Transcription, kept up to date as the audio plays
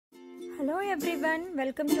Hello everyone,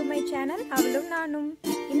 welcome to my channel. அவளும் நானும்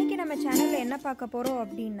இன்னைக்கு நம்ம சேனல்ல என்ன பார்க்க போறோம்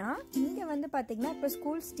அப்படினா இங்க வந்து பாத்தீங்கன்னா இப்ப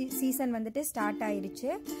ஸ்கூல் சீசன் வந்துட்டு ஸ்டார்ட் ஆயிருச்சு.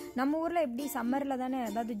 நம்ம ஊர்ல எப்படி சம்மர்ல தானே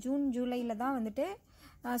அதாவது ஜூன் ஜூலைல தான் வந்துட்டு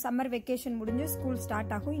சம்மர் வெக்கேஷன் முடிஞ்சு ஸ்கூல்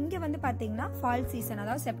ஸ்டார்ட் ஆகும். இங்க வந்து பாத்தீங்கன்னா ஃபால் சீசன்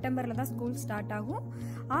அதாவது செப்டம்பர்ல தான் ஸ்கூல் ஸ்டார்ட் ஆகும்.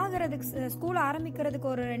 ஆகிறதுக்கு ஸ்கூல் ஆரம்பிக்கிறதுக்கு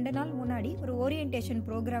ஒரு 2 நாள் முன்னாடி ஒரு ஓரியன்டேஷன்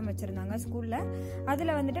ப்ரோக்ராம் வச்சிருந்தாங்க ஸ்கூல்ல.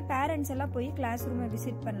 அதுல வந்துட்டு பேரண்ட்ஸ் எல்லாம் போய் கிளாஸ் ரூமை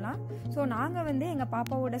விசிட் பண்ணலாம். ஸோ நாங்க வந்து எங்க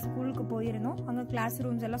பாப்பாவோட ஸ்கூலுக்கு போயிருந்தோம். அங்க கிளாஸ்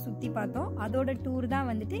ரூம்ஸ் எல்லாம் சுத்தி பார்த்தோம். அதோட டூர் தான்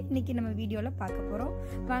வந்துட்டு இன்னைக்கு நம்ம வீடியோல பார்க்க போறோம்.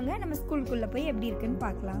 வாங்க நம்ம ஸ்கூலுக்குள்ள போய் எப்படி இருக்குன்னு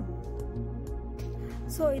பார்க்கலாம்.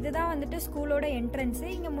 ஸோ இதுதான் வந்துட்டு ஸ்கூலோட என்ட்ரன்ஸு.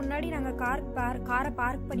 இங்கே முன்னாடி நாங்கள் காரை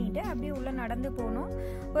பார்க் பண்ணிவிட்டு அப்படியே உள்ளே நடந்து போனோம்.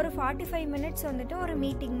 ஒரு 45 மினிட்ஸ் வந்துட்டு ஒரு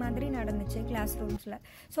மீட்டிங் மாதிரி நடந்துச்சு கிளாஸ் ரூம்ஸில்.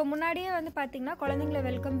 ஸோ முன்னாடியே வந்து பார்த்திங்கன்னா குழந்தைங்களை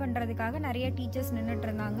வெல்கம் பண்ணுறதுக்காக நிறைய டீச்சர்ஸ் நின்றுட்டு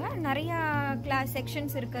இருந்தாங்க. நிறையா கிளாஸ்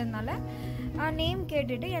செக்ஷன்ஸ் இருக்கிறதுனால நேம்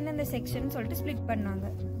கேட்டுட்டு எந்தெந்த செக்ஷன் சொல்லிட்டு ஸ்ப்ளிட் பண்ணாங்க.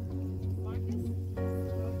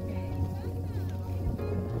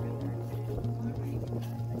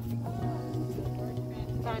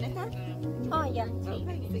 Varnika? Oh, yeah.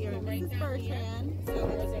 Okay, so this is Bertrand. So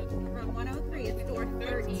it's from 103, it's door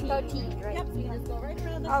 13. 13, right? Yep, so you just go right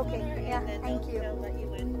around the Okay, corner yeah, and then thank you. they'll let you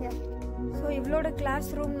in. Yeah. So இவளோட class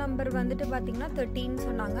room number வந்துட்டு பார்த்தீங்கன்னா 13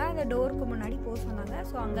 சொன்னாங்க. அந்த டோருக்கு முன்னாடி போக சொன்னாங்க.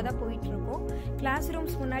 So அங்கே தான் போயிட்டுருக்கோம். கிளாஸ்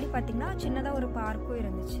ரூம்ஸ் முன்னாடி பார்த்தீங்கன்னா சின்னதாக ஒரு பார்க்கும்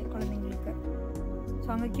இருந்துச்சு குழந்தைங்களுக்கு. ஸோ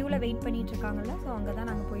அங்கே க்யூவில் வெயிட் பண்ணிட்டு இருக்காங்கல்ல, ஸோ அங்கே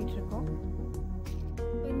தான் நாங்கள் போயிட்டுருக்கோம்.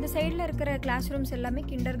 இந்த சைடில் இருக்கிற கிளாஸ் ரூம்ஸ் எல்லாமே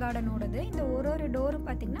கிண்டர் கார்டனோடது. இந்த ஒரு டோரும்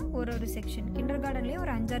பார்த்தீங்கன்னா ஒரு செக்ஷன். கிண்டர் கார்டன்லேயே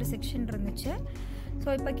ஒரு 5-6 செக்ஷன் இருந்துச்சு. ஸோ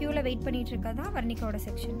இப்போ க்யூவில் வெயிட் பண்ணிட்டு இருக்கா வர்ணிகாவோட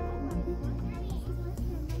செக்ஷன்.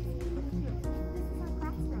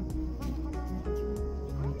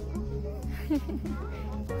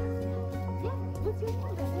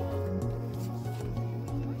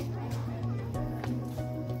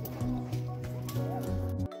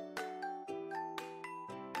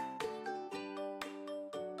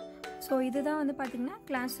 ஸோ இதுதான் வந்து பார்த்தீங்கன்னா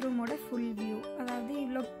கிளாஸ் ரூமோட ஃபுல் வியூ. அதாவது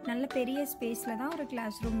இவ்வளோ நல்ல பெரிய ஸ்பேஸில் தான் ஒரு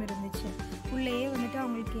கிளாஸ் ரூம் இருந்துச்சு. உள்ளேயே வந்துட்டு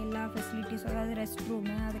அவங்களுக்கு எல்லா ஃபெசிலிட்டிஸ், அதாவது ரெஸ்ட்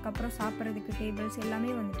ரூமு, அதுக்கப்புறம் சாப்பிட்றதுக்கு டேபிள்ஸ்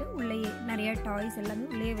எல்லாமே வந்துட்டு உள்ளேயே நிறையா டாய்ஸ் எல்லாமே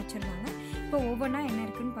உள்ளேயே வச்சுருந்தாங்க. இப்போ ஒவ்வொன்றா என்ன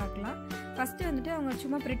இருக்குன்னு பார்க்கலாம். ஃபஸ்ட்டு வந்துட்டு அவங்க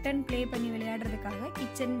சும்மா ப்ரிட்டன் ப்ளே பண்ணி விளையாடுறதுக்காக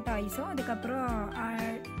கிச்சன் டாய்ஸும் அதுக்கப்புறம்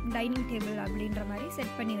டைனிங் டேபிள் அப்படின்ற மாதிரி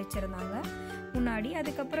செட் பண்ணி வச்சுருந்தாங்க முன்னாடி.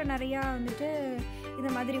 அதுக்கப்புறம் நிறையா வந்துட்டு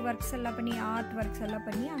இந்த மாதிரி ஒர்க்ஸ் எல்லாம் பண்ணி ஆர்ட் ஒர்க்ஸ் எல்லாம்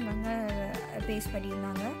பண்ணி அங்கங்கே பேஸ்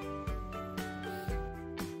பண்ணியிருந்தாங்க.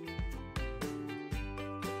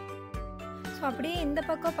 ஸோ அப்படியே இந்த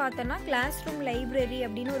பக்கம் பார்த்தோன்னா கிளாஸ் ரூம் லைப்ரரி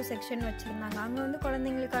அப்படின்னு ஒரு செக்ஷன் வச்சுருந்தாங்க. அங்கே வந்து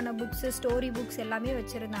குழந்தைங்களுக்கான புக்ஸு, ஸ்டோரி புக்ஸ் எல்லாமே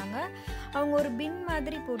வச்சுருந்தாங்க. அவங்க ஒரு பின்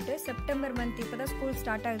மாதிரி போட்டு செப்டம்பர் மந்த் இப்போ தான் ஸ்கூல்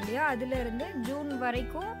ஸ்டார்ட் ஆகுது இல்லையா, அதுலேருந்து ஜூன்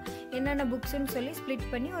வரைக்கும் என்னென்ன புக்ஸுன்னு சொல்லி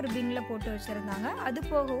ஸ்ப்ளிட் பண்ணி ஒரு பின்னில் போட்டு வச்சுருந்தாங்க. அது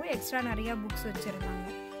போகவும் எக்ஸ்ட்ரா நிறையா புக்ஸ் வச்சுருந்தாங்க.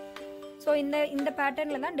 ஸோ இந்த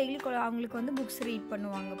பேட்டர்னில் தான் டெய்லி அவங்களுக்கு வந்து புக்ஸ் ரீட்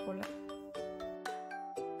பண்ணுவாங்க போல்.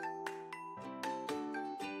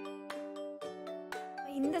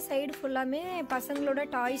 இந்த சைடு ஃபுல்லாமே பசங்களோட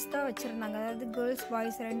டாய்ஸ் தான் வச்சுருந்தாங்க. அதாவது கேர்ள்ஸ்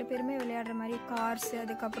பாய்ஸ் 2 பேருமே விளையாடுற மாதிரி கார்ஸு,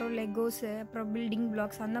 அதுக்கப்புறம் லெகோஸு, அப்புறம் பில்டிங்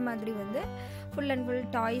பிளாக்ஸ் அந்த மாதிரி வந்து ஃபுல் அண்ட் ஃபுல்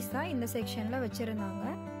டாய்ஸ் தான் இந்த செக்ஷனில் வச்சுருந்தாங்க.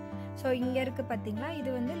 ஸோ இங்கே இருக்குது பார்த்தீங்களா,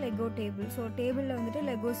 இது வந்து லெகோ டேபிள். ஸோ டேபிளில் வந்துட்டு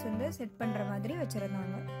லெகோஸ் வந்து செட் பண்ணுற மாதிரி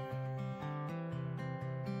வச்சுருந்தாங்க.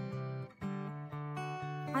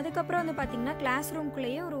 அதுக்கப்புறம் வந்து பார்த்தீங்கன்னா கிளாஸ்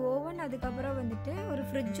ரூம்குள்ளேயே ஒரு ஓவன், அதுக்கப்புறம் வந்துட்டு ஒரு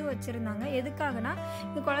ஃப்ரிட்ஜும் வச்சுருந்தாங்க. எதுக்காகனா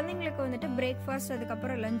இந்த குழந்தைங்களுக்கு வந்துட்டு பிரேக்ஃபாஸ்ட்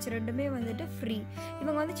அதுக்கப்புறம் லஞ்ச் ரெண்டுமே வந்துட்டு ஃப்ரீ.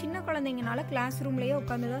 இவங்க வந்து சின்ன குழந்தைங்கனால கிளாஸ் ரூம்லேயே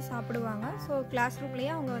உட்காந்து தான் சாப்பிடுவாங்க. ஸோ கிளாஸ்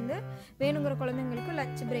ரூம்லேயே அவங்க வந்து வேணுங்கிற குழந்தைங்களுக்கு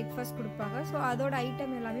லஞ்ச் பிரேக்ஃபாஸ்ட் கொடுப்பாங்க. ஸோ அதோட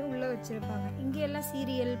ஐட்டம் எல்லாமே உள்ளே வச்சுருப்பாங்க. இங்கே எல்லாம்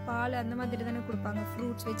சீரியல், பால் அந்த மாதிரி தானே கொடுப்பாங்க,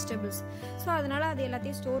 ஃப்ரூட்ஸ், வெஜிடபிள்ஸ். ஸோ அதனால் அது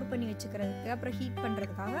எல்லாத்தையும் ஸ்டோர் பண்ணி வச்சுக்கிறதுக்கு அப்புறம் ஹீட்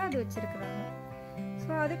பண்ணுறதுக்காக அது வச்சுருக்குறாங்க.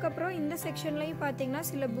 ஸோ அதுக்கப்புறம் இந்த செக்ஷன்லையும் பார்த்தீங்கன்னா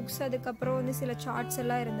சில புக்ஸ், அதுக்கப்புறம் வந்து சில சார்ட்ஸ்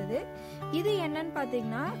எல்லாம் இருந்தது. இது என்னன்னு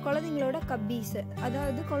பார்த்தீங்கன்னா குழந்தைங்களோட கப்பீஸு,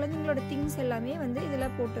 அதாவது குழந்தைங்களோட திங்ஸ் எல்லாமே வந்து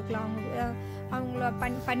இதில் போட்டுக்கலாம். அவங்கள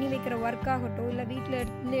பண்ணி வைக்கிற ஒர்க் ஆகட்டும், இல்லை வீட்டில்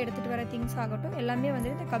இருந்து எடுத்துகிட்டு வர திங்ஸ் ஆகட்டும், எல்லாமே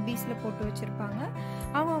வந்து இந்த கப்பீஸில் போட்டு வச்சுருப்பாங்க.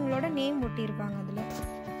 அவங்களோட நேம் ஒட்டியிருப்பாங்க அதில்.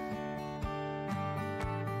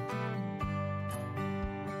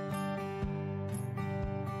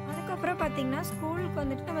 அப்புறம் பார்த்தீங்கன்னா ஸ்கூலுக்கு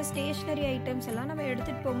வந்துட்டு நம்ம ஸ்டேஷ்னரி ஐட்டம்ஸ் எல்லாம் நம்ம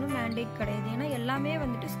எடுத்துகிட்டு போகணும் மேண்டேட் கிடையாது. ஏன்னா எல்லாமே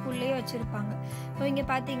வந்துட்டு ஸ்கூல்லேயே வச்சுருப்பாங்க. ஸோ இங்கே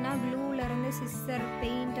பார்த்தீங்கன்னா க்ளூலேருந்து சிஸ்ஸர்,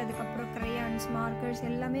 பெயிண்ட், அதுக்கப்புறம் க்ரையான்ஸ், மார்க்கர்ஸ்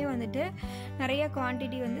எல்லாமே வந்துட்டு நிறைய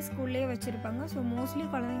குவான்டிட்டி வந்து ஸ்கூல்லேயே வச்சுருப்பாங்க. ஸோ மோஸ்ட்லி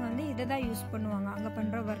குழந்தைங்க வந்து இதை தான் யூஸ் பண்ணுவாங்க. அங்கே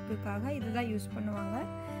பண்ணுற ஒர்க்குக்காக இதை தான் யூஸ் பண்ணுவாங்க.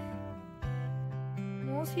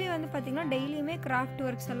 மோஸ்ட்லி வந்து பார்த்திங்கன்னா டெய்லியுமே கிராஃப்ட்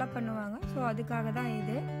ஒர்க்ஸ் எல்லாம் பண்ணுவாங்க. ஸோ அதுக்காக தான்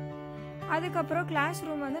இது. அதுக்கப்புறம் கிளாஸ்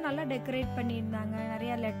ரூம் வந்து நல்லா டெக்கரேட் பண்ணியிருந்தாங்க.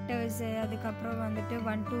 நிறையா லெட்டர்ஸு, அதுக்கப்புறம் வந்துட்டு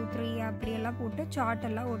 1 2 3 அப்படியெல்லாம் போட்டு சார்ட்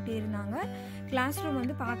எல்லாம் ஒட்டியிருந்தாங்க. கிளாஸ் ரூம்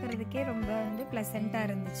வந்து பார்க்குறதுக்கே ரொம்ப வந்து ப்ளசண்ட்டாக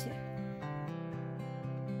இருந்துச்சு.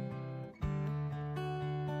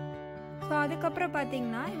 ஸோ அதுக்கப்புறம்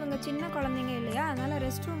பார்த்தீங்கன்னா இவங்க சின்ன குழந்தைங்க இல்லையா, அதனால்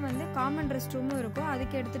ரெஸ்ட் ரூம் வந்து காமன் ரெஸ்ட் ரூமும் இருக்கும்,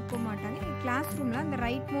 அதுக்கு எடுத்துகிட்டு போக மாட்டாங்க. கிளாஸ் ரூமில் அந்த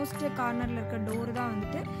ரைட் மோஸ்ட் கார்னரில் இருக்க டோர் தான்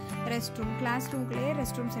வந்துட்டு rest room. Class ரூம்குள்ளேயே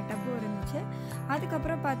rest room செட்டப்பும் இருந்துச்சு.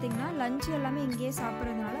 அதுக்கப்புறம் பார்த்தீங்கன்னா லஞ்ச் எல்லாமே இங்கேயே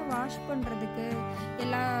சாப்பிட்றதுனால வாஷ் பண்ணுறதுக்கு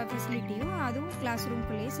எல்லா ஃபெசிலிட்டியும் அதுவும் கிளாஸ்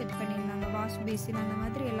ரூம்குள்ளேயே செட் பண்ணியிருந்தாங்க. வாஷ் பேசின் அந்த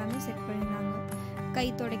மாதிரி எல்லாமே செட் பண்ணியிருந்தாங்க. கை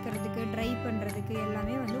துடைக்கிறதுக்கு, ட்ரை பண்ணுறதுக்கு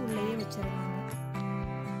எல்லாமே வந்து உள்ளேயே வச்சுருந்தாங்க.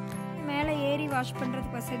 மேலே ஏறி வாஷ்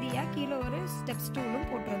பண்ணுறதுக்கு வசதியாக கீழே ஒரு ஸ்டெப் ஸ்டூலும்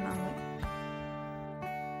போட்டிருந்தாங்க.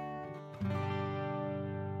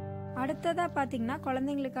 அடுத்ததாக பார்த்தீங்கன்னா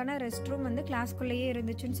குழந்தைங்களுக்கான ரெஸ்ட் ரூம் வந்து கிளாஸ்க்குள்ளேயே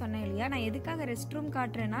இருந்துச்சுன்னு சொன்னேன் இல்லையா. நான் எதுக்காக ரெஸ்ட் ரூம்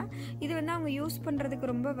காட்டுறேன்னா, இது வந்து அவங்க யூஸ் பண்ணுறதுக்கு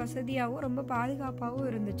ரொம்ப வசதியாகவும் ரொம்ப பாதுகாப்பாகவும்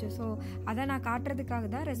இருந்துச்சு. ஸோ அதை நான் காட்டுறதுக்காக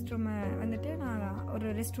தான் ரெஸ்ட் ரூமை வந்துட்டு நான் ஒரு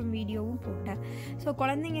ரெஸ்ட் ரூம் வீடியோவும் போட்டேன். ஸோ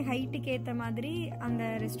குழந்தைங்க ஹைட்டுக்கு ஏற்ற மாதிரி அந்த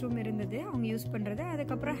ரெஸ்ட் ரூம் இருந்தது அவங்க யூஸ் பண்ணுறது.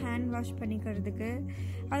 அதுக்கப்புறம் ஹேண்ட் வாஷ் பண்ணிக்கிறதுக்கு,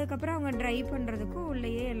 அதுக்கப்புறம் அவங்க ட்ரை பண்ணுறதுக்கும்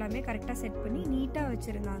உள்ளேயே எல்லாமே கரெக்டாக செட் பண்ணி நீட்டாக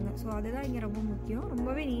வச்சுருந்தாங்க. ஸோ அதுதான் இங்கே ரொம்ப முக்கியம்.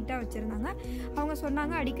 ரொம்பவே நீட்டாக வச்சுருந்தாங்க. அவங்க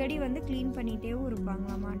சொன்னாங்க அடிக்கடி வந்து க்ளீன் பண்ணிகிட்டேவும்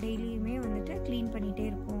இருப்பாங்களாம்மா, டெய்லியுமே வந்துட்டு க்ளீன் பண்ணிகிட்டே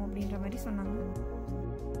இருப்போம் அப்படின்ற மாதிரி சொன்னாங்க.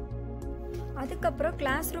 அதுக்கப்புறம்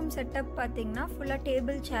கிளாஸ் ரூம் செட்டப் பார்த்தீங்கன்னா ஃபுல்லாக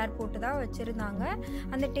டேபிள் சேர் போட்டு தான் வச்சுருந்தாங்க.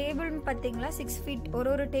 அந்த டேபிள்னு பார்த்தீங்கன்னா 6 ஃபீட்,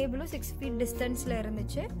 ஒரு டேபிளும் 6 ஃபீட் டிஸ்டன்ஸில்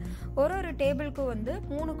இருந்துச்சு. ஒரு டேபிளுக்கு வந்து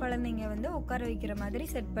 3 குழந்தைங்க வந்து உட்கார வைக்கிற மாதிரி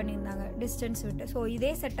செட் பண்ணியிருந்தாங்க டிஸ்டன்ஸ் விட்டு. ஸோ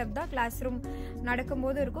இதே செட்டப் தான் கிளாஸ் ரூம்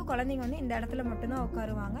நடக்கும்போது இருக்கும். குழந்தைங்க வந்து இந்த இடத்துல மட்டும்தான்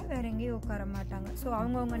உட்காருவாங்க, வேற எங்கேயும் உட்கார மாட்டாங்க. ஸோ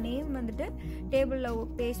அவங்கவுங்க நேம் வந்துட்டு டேபிளில்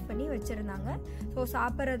பேஸ்ட் பண்ணி வச்சுருந்தாங்க. ஸோ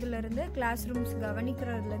சாப்பிட்றதுலேருந்து கிளாஸ் ரூம்ஸ்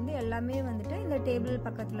கவனிக்கிறதுலேருந்து எல்லாமே வந்துட்டு இந்த டேபிள்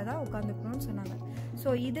பக்கத்தில் தான் உட்காந்துக்கணும்னு சொன்னாங்க. ஸோ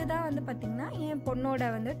இதுதான் வந்து பார்த்தீங்கன்னா என்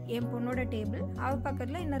பொண்ணோட டேபிள். அவள்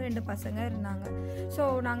பக்கத்தில் இன்னும் 2 பசங்க இருந்தாங்க. ஸோ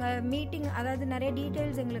நாங்கள் மீட்டிங், அதாவது நிறைய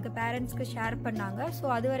டீட்டெயில்ஸ் எங்களுக்கு பேரண்ட்ஸ்க்கு ஷேர் பண்ணாங்க. ஸோ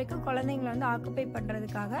அது வரைக்கும் குழந்தைங்களை வந்து ஆக்குப்பை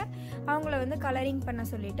பண்ணுறதுக்காக அவங்கள வந்து கலரிங் பண்ண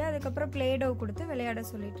சொல்லிட்டு அதுக்கப்புறம் பிளேடோ கொடுத்து விளையாட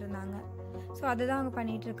சொல்லிட்டு இருந்தாங்க. ஸோ அதுதான் அவங்க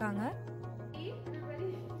பண்ணிட்டு இருக்காங்க.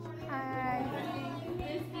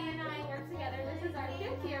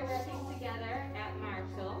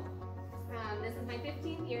 This is my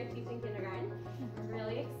 15th year teaching kindergarten. I'm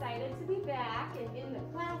really excited to be back and in the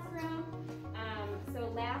classroom. So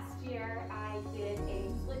last year I did a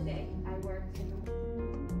split day. I worked in the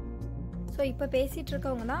so இப்போ பேசிகிட்டு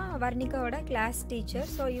இருக்கவங்க தான் வர்ணிகாவோட class teacher.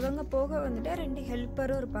 So இவங்க போக வந்துட்டு 2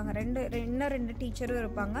 ஹெல்ப்பரும் இருப்பாங்க, இன்னும் 2 டீச்சரும்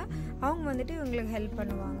இருப்பாங்க. அவங்க வந்துட்டு இவங்களுக்கு ஹெல்ப்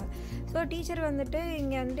பண்ணுவாங்க. ஸோ டீச்சர் வந்துட்டு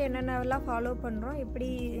இங்கே வந்துட்டு என்னென்னலாம் ஃபாலோ பண்ணுறோம், எப்படி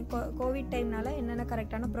கோவிட் டைம்னால என்னென்ன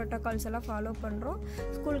கரெக்டான ப்ரோட்டோகால்ஸ் எல்லாம் ஃபாலோ பண்ணுறோம்,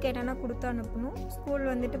 ஸ்கூலுக்கு என்னென்ன கொடுத்து அனுப்பணும், ஸ்கூல்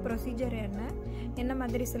வந்துட்டு ப்ரொசீஜர் என்ன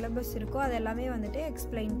மாதிரி சிலபஸ் இருக்கோ அது எல்லாமே வந்துட்டு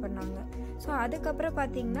எக்ஸ்பிளைன் பண்ணாங்க. ஸோ அதுக்கப்புறம்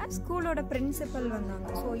பார்த்தீங்கன்னா ஸ்கூலோட பிரின்சிபல் வந்தாங்க.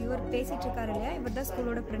 ஸோ இவர் பேசிகிட்டு இருக்காரு இல்லையா, இவர் தான்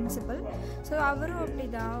ஸ்கூலோட பிரின்சிபல். ஸோ அவரும் அப்படி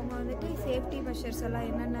தான், அவங்க வந்துட்டு சேஃப்டி மெஷர்ஸ் எல்லாம்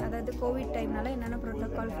என்னென்ன, அதாவது கோவிட் டைம்னால என்னென்ன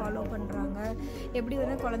ப்ரோட்டோகால் ஃபாலோ பண்ணுறாங்க, எப்படி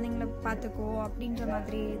வந்து குழந்தைங்கள பார்த்துக்கோ அப்படின்ற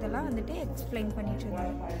மாதிரி இதெல்லாம் வந்துட்டு எக்ஸ்பிளைன் பண்ணிட்டு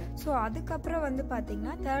இருந்தாங்க. ஸோ அதுக்கப்புறம் வந்து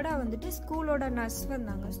பார்த்தீங்கன்னா தேர்டாக வந்துட்டு ஸ்கூலோட நர்ஸ்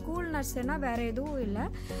வந்தாங்க. ஸ்கூல் நர்ஸ்னால் வேறு எதுவும் இல்லை,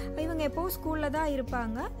 இவங்க எப்போவும் ஸ்கூலில் தான்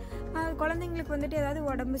இருப்பாங்க. குழந்தைங்களுக்கு வந்துட்டு ஏதாவது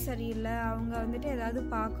உடம்பு சரியில்லை, அவங்க வந்துட்டு ஏதாவது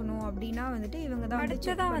பார்க்கணும் அப்படின்னா வந்துட்டு இவங்க தான்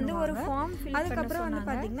அடுத்ததான் வந்து ஒரு ஃபார்ம் ஃபில். அதுக்கப்புறம் வந்து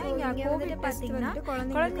பார்த்தீங்கன்னா இங்கே வந்துட்டு பார்த்தீங்கன்னா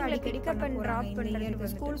குழந்தைங்களுக்கு அடிக்கடி ட்ராப் பண்ணுறது,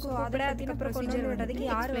 ஸ்கூலுக்கு அதுக்கப்புறம் ப்ரொசீஜர் விடுறதுக்கு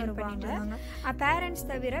யார் வருவாங்க, பேரண்ட்ஸ்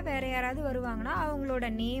தவிர வேற யாராவது வருவாங்கன்னா அவங்களோட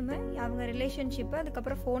நேமு, அவங்க ரிலேஷன்ஷிப்பு,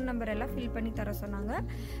 அதுக்கப்புறம் ஃபோன் நம்பர் எல்லாம் ஃபில் பண்ணி தர சொன்னாங்க.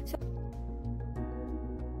 ஸோ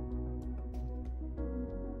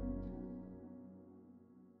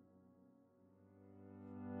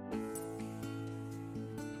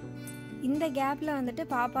இந்த கேப்பில் வந்துட்டு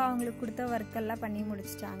பாப்பா அவங்களுக்கு கொடுத்த ஒர்க்கெல்லாம் பண்ணி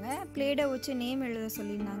முடிச்சிட்டாங்க. பிளேடை வச்சு நேம் எழுத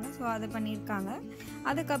சொல்லியிருந்தாங்க. ஸோ அதை பண்ணியிருக்காங்க.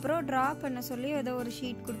 அதுக்கப்புறம் ட்ரா பண்ண சொல்லி ஏதோ ஒரு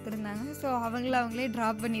ஷீட் கொடுத்துருந்தாங்க. ஸோ அவங்களே ட்ரா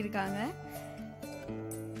பண்ணியிருக்காங்க.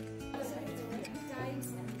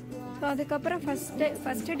 ஸோ அதுக்கப்புறம்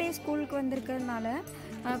ஃபஸ்ட்டு டே ஸ்கூலுக்கு வந்திருக்கிறதுனால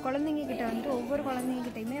குழந்தைங்கக்கிட்ட வந்துட்டு ஒவ்வொரு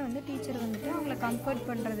குழந்தைங்கக்கிட்டையுமே வந்து டீச்சர் வந்துட்டு அவங்கள கம்ஃபர்ட்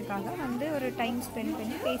பண்ணுறதுக்காக வந்து ஒரு டைம் ஸ்பெண்ட்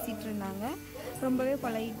பண்ணி பேசிகிட்டு இருந்தாங்க. ரொம்பவே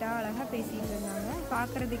பொலைட்டாக அழகாக பேசிகிட்டு இருந்தாங்க.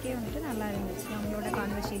 பார்க்குறதுக்கே வந்துட்டு நல்லா இருந்துச்சு அவங்களோட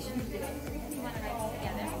கான்வர்சேஷன்.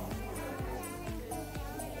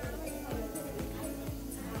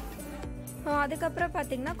 அதுக்கப்புறம்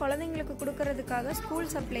பார்த்திங்கன்னா குழந்தைங்களுக்கு கொடுக்கறதுக்காக ஸ்கூல்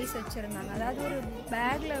சப்ளைஸ் வச்சுருந்தாங்க. அதாவது ஒரு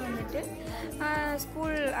பேக்கில் வந்துட்டு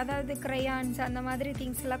ஸ்கூல் அதாவது க்ரையான்ஸ் அந்த மாதிரி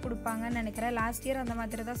திங்ஸ் எல்லாம் கொடுப்பாங்கன்னு நினைக்கிறேன். லாஸ்ட் இயர் அந்த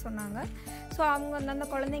மாதிரி தான் சொன்னாங்க. ஸோ அவங்க வந்து அந்த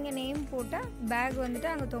குழந்தைங்க நேம் போட்ட பேக்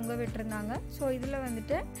வந்துட்டு அங்கே தொங்க விட்டுருந்தாங்க. ஸோ இதில்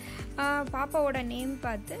வந்துட்டு பாப்பாவோட நேம்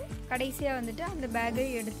பார்த்து கடைசியாக வந்துட்டு அந்த பேக்கை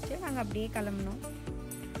எடுத்துட்டு நாங்கள் அப்படியே கிளம்பினோம்.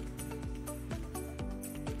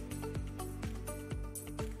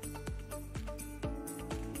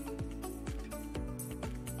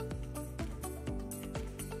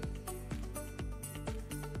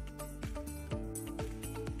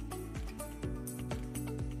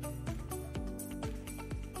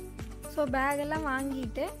 ஸோ பேகெல்லாம்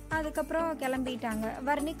வாங்கிட்டு அதுக்கப்புறம் கிளம்பிட்டாங்க.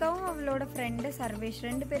 வர்ணிகாவும் அவளோட ஃப்ரெண்டு சர்வேஷ்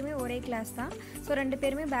 2 பேருமே ஒரே கிளாஸ் தான். ஸோ 2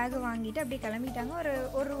 பேருமே பேகு வாங்கிட்டு அப்படியே கிளம்பிட்டாங்க.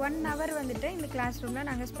 ஒரு 1 hour வந்துட்டு இந்த கிளாஸ் ரூமில்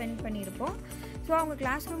நாங்கள் ஸ்பெண்ட் பண்ணியிருப்போம். ஸோ அவங்க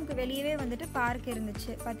கிளாஸ் ரூமுக்கு வெளியவே வந்துட்டு பார்க்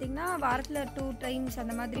இருந்துச்சு. பார்த்திங்கன்னா வாரத்தில் 2 times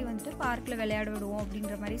அந்த மாதிரி வந்துட்டு பார்க்கில் விளையாட விடுவோம்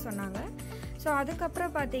அப்படின்ற மாதிரி சொன்னாங்க. ஸோ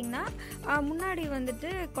அதுக்கப்புறம் பார்த்திங்கன்னா முன்னாடி வந்துட்டு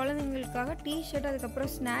குழந்தைங்களுக்காக டிஷர்ட்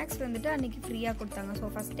அதுக்கப்புறம் ஸ்நாக்ஸ் வந்துட்டு அன்றைக்கி ஃப்ரீயாக கொடுத்தாங்க. ஸோ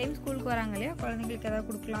ஃபஸ்ட் டைம் ஸ்கூலுக்கு வராங்க இல்லையா, குழந்தைங்களுக்கு எதாவது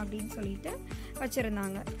கொடுக்கலாம் அப்படின்னு சொல்லிட்டு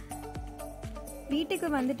வச்சுருந்தாங்க. வீட்டுக்கு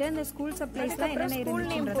வந்துட்டு இந்த ஸ்கூல் சப்ளைஸ்லாம் என்னென்ன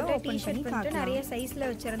இருந்துச்சுன்றதை ஓப்பன் பண்ணி பார்த்து நிறைய சைஸில்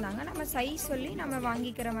வச்சுருந்தாங்க. நம்ம சைஸ் சொல்லி நம்ம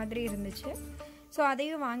வாங்கிக்கிற மாதிரி இருந்துச்சு. ஸோ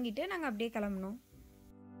அதையும் வாங்கிட்டு நாங்கள் அப்படியே கிளம்பினோம்.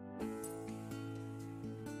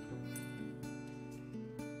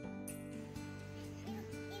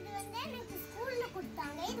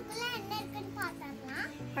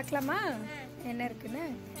 பார்க்கலாமா என்ன இருக்குன்னு?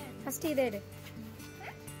 ஃபர்ஸ்ட் இதை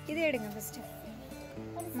எடுங்க ஃபர்ஸ்ட்.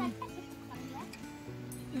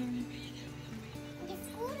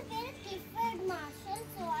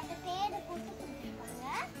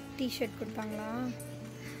 டிஷர்ட் கொடுத்தாங்களா?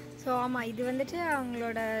 ஸோ ஆமாம், இது வந்துட்டு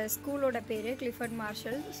அவங்களோட ஸ்கூலோட பேர் கிளிஃபர்ட்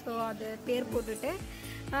மார்ஷல். ஸோ அது பேர் போட்டுட்டு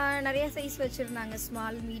நிறைய சைஸ் வச்சுருந்தாங்க,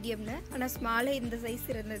 ஸ்மால் மீடியம்னு. ஆனால் ஸ்மாலே இந்த சைஸ்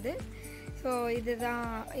இருந்தது. ஸோ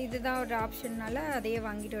இதுதான் ஒரு ஆப்ஷன்னால அதையே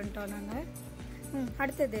வாங்கிட்டு வந்துட்டோம் நாங்கள்.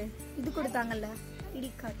 அடுத்தது இது கொடுத்தாங்கல்ல ஐடி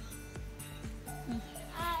கார்டு.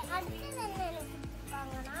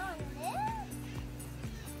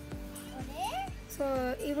 ஸோ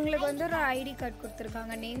இவங்களுக்கு வந்து ஒரு ஐடி கார்டு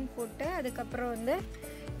கொடுத்துருக்காங்க நேம் போட்டு. அதுக்கப்புறம் வந்து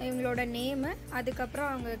இவங்களோட நேமு, அதுக்கப்புறம்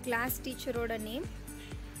அவங்க கிளாஸ் டீச்சரோட நேம்,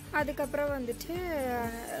 அதுக்கப்புறம் வந்துட்டு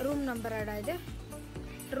ரூம் நம்பர். இது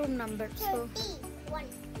ரூம் நம்பர். ஸோ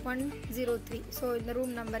 103. ஸோ இந்த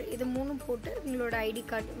ரூம் நம்பர் இது 3 போட்டு இவங்களோட ஐடி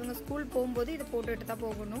கார்டு. இவங்க ஸ்கூல் போகும்போது இதை போட்டுட்டு தான்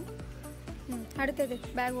போகணும். அடுத்தது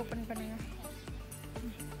பேக் ஓப்பன் பண்ணுங்க.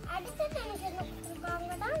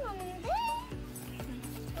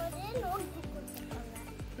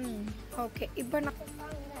 ஓகே, இப்போ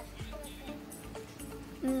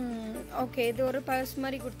ஓகே, இது ஒரு பர்ஸ்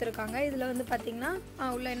மாதிரி கொடுத்துருக்காங்க. இதில் வந்து பார்த்தீங்கன்னா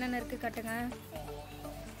உள்ள என்னென்ன இருக்குது காட்டுங்க.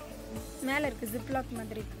 மேலே இருக்குது ஜிப்லாக்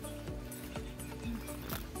மாதிரி.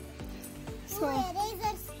 ஸோ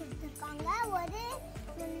எரேசர்ஸ் கொடுத்துருக்காங்க, ஒரு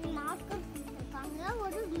மார்க்கர் கொடுத்துருக்காங்க,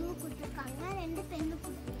 ஒரு க்ளூ கொடுத்துருக்காங்க, 2 பென்னு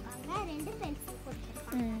கொடுத்துருக்காங்க, 2 பென்சில்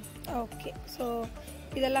கொடுத்துருக்காங்க. ஓகே, ஸோ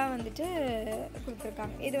இதெல்லாம் வந்துட்டு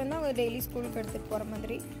கொடுத்துருக்காங்க. இது வந்து அவங்க டெய்லி ஸ்கூலுக்கு எடுத்துகிட்டு போகிற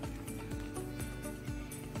மாதிரி.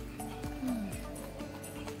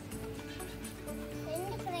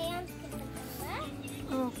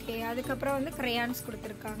 ஓகே, அதுக்கப்புறம் வந்து க்ரையான்ஸ்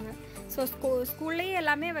கொடுத்துருக்காங்க. ஸோ ஸ்கூல்லேயே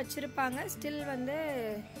எல்லாமே வச்சுருப்பாங்க. ஸ்டில் வந்து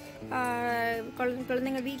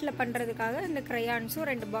குழந்தைங்க வீட்டில் பண்ணுறதுக்காக இந்த க்ரையான்ஸும்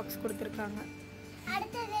 2 பாக்ஸ் கொடுத்துருக்காங்க.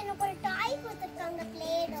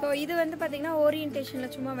 ஸோ இது வந்து பார்த்திங்கன்னா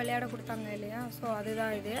ஓரியன்டேஷனில் சும்மா விளையாட கொடுத்தாங்க இல்லையா, ஸோ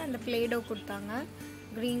அதுதான் இது. அந்த பிளேடோ கொடுத்தாங்க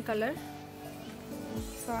க்ரீன் கலர்.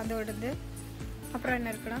 ஸோ அதோடது அப்புறம்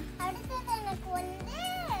என்ன இருக்குன்னா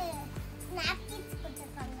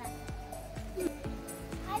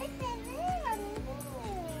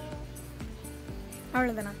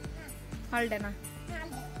அவ்வளோதானா? ஆல்டனா?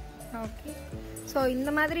 ஓகே, ஸோ இந்த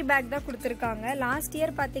மாதிரி பேக் தான் கொடுத்துருக்காங்க. லாஸ்ட்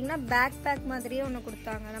இயர் பார்த்தீங்கன்னா பேக் மாதிரியே ஒன்று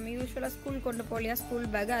கொடுத்தாங்க. நம்ம யூஸ்வலாக ஸ்கூல் கொண்டு போகலையா ஸ்கூல்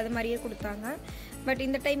பேக், அது மாதிரியே கொடுத்தாங்க. பட்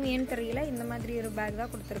இந்த டைம் ஏன்னு தெரியல, இந்த மாதிரி ஒரு பேக்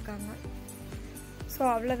தான் கொடுத்துருக்காங்க. ஸோ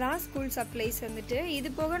அவ்வளோதான் ஸ்கூல் சப்ளைஸ் வந்துட்டு. இது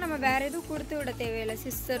போக நம்ம வேறு எதுவும் கொடுத்து விட தேவையில்லை.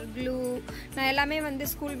 சிஸ்டர், க்ளூ, நான் எல்லாமே வந்து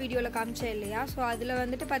ஸ்கூல் வீடியோவில் காமிச்சேன் இல்லையா, ஸோ அதில்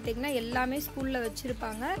வந்துட்டு பார்த்திங்கன்னா எல்லாமே ஸ்கூலில்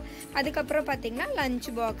வச்சுருப்பாங்க. அதுக்கப்புறம் பார்த்திங்கன்னா லஞ்ச்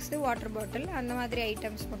பாக்ஸு, வாட்டர் பாட்டில், அந்த மாதிரி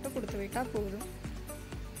ஐட்டம்ஸ் மட்டும் கொடுத்து விட்டால் போதும்.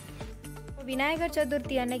 விநாயகர்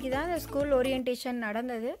சதுர்த்தி அன்னைக்கு தான் இந்த ஸ்கூல் ஓரியன்டேஷன்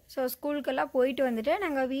நடந்தது. ஸோ ஸ்கூலுக்கெல்லாம் போயிட்டு வந்துட்டு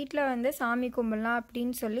நாங்கள் வீட்டில் வந்து சாமி கும்பிடலாம்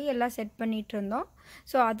அப்படின்னு சொல்லி எல்லாம் செட் பண்ணிகிட்டு இருந்தோம்.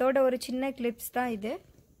 ஸோ அதோட ஒரு சின்ன கிளிப்ஸ் தான் இது.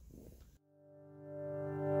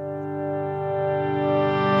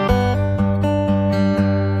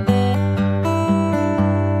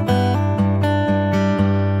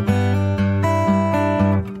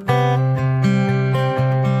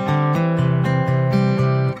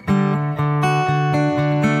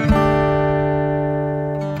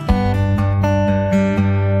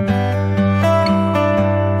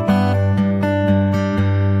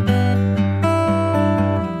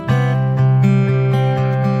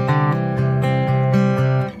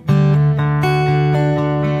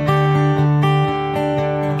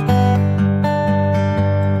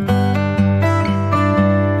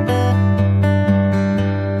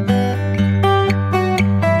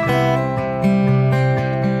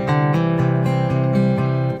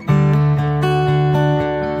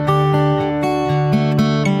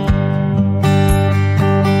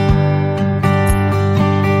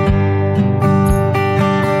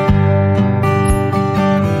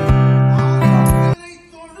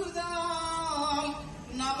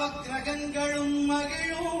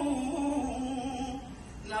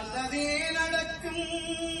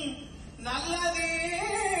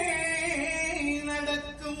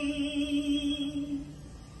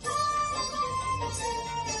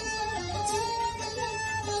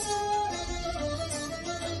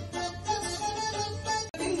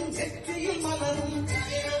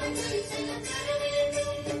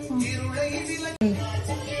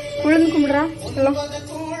 விழுந்து கும்பிடுறா எல்லாம்.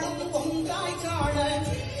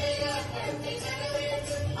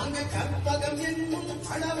 அங்க கற்பகம் என்னும்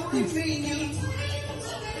அளவு